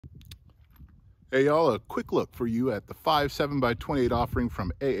Hey y'all, a quick look for you at the 5.7x28 offering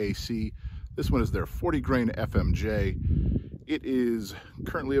from AAC. This one is their 40 grain FMJ. It is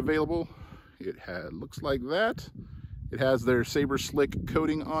currently available. It looks like that. It has their Saber Slick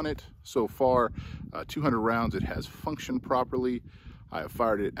coating on it. So far, 200 rounds. It has functioned properly. I have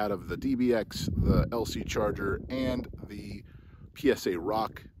fired it out of the DBX, the LC Charger, and the PSA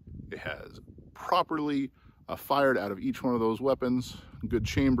Rock. It has properly fired out of each one of those weapons, good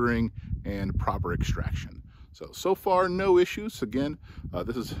chambering and proper extraction. So far no issues. Again,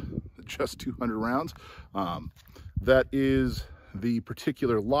 this is just 200 rounds. That is the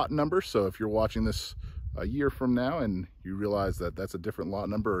particular lot number. So if you're watching this a year from now and you realize that that's a different lot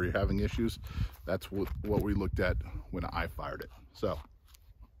number or you're having issues, that's what we looked at when I fired it. So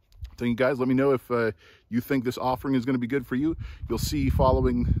you guys, let me know if you think this offering is going to be good for you. You'll see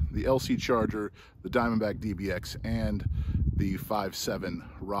following the LC Charger, the Diamondback DBX, and the 5.7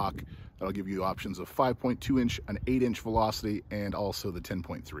 Rock. That'll give you options of 5.2 inch, an 8-inch velocity, and also the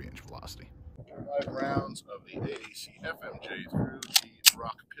 10.3 inch velocity. 5 rounds of the AAC FMJ through the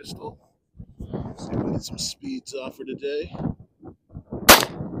Rock pistol. Let's see if we get some speeds off for today.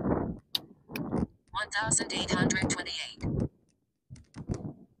 1,828.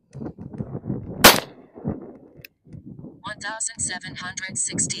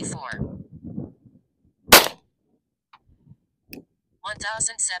 1,764.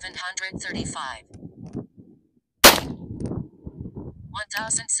 1,735.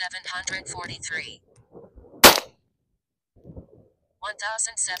 1,743.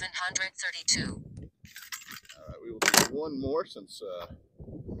 1,732. All right, we will do one more since we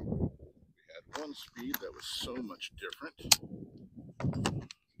had one speed that was so much different.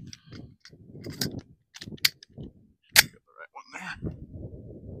 Get the right one there.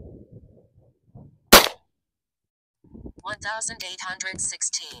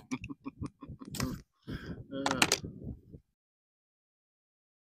 1,816.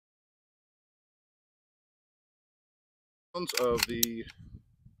 Of the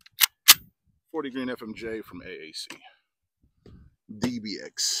 40 grain FMJ from AAC.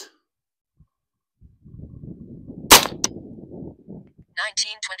 DBX.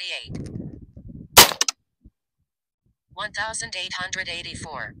 1928.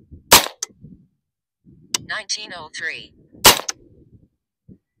 1,884. 1903.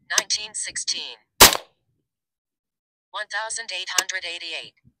 1916.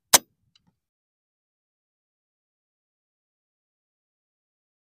 1,888.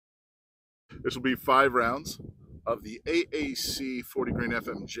 This will be 5 rounds of the AAC 40 grain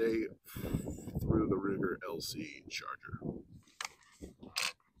FMJ through the Ruger LC Charger.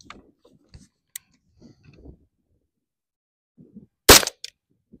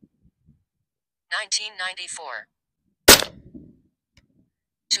 1994.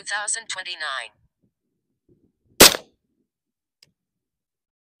 2029.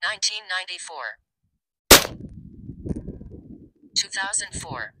 1994.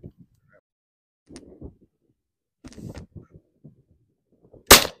 2004.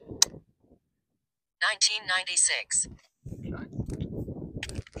 1996.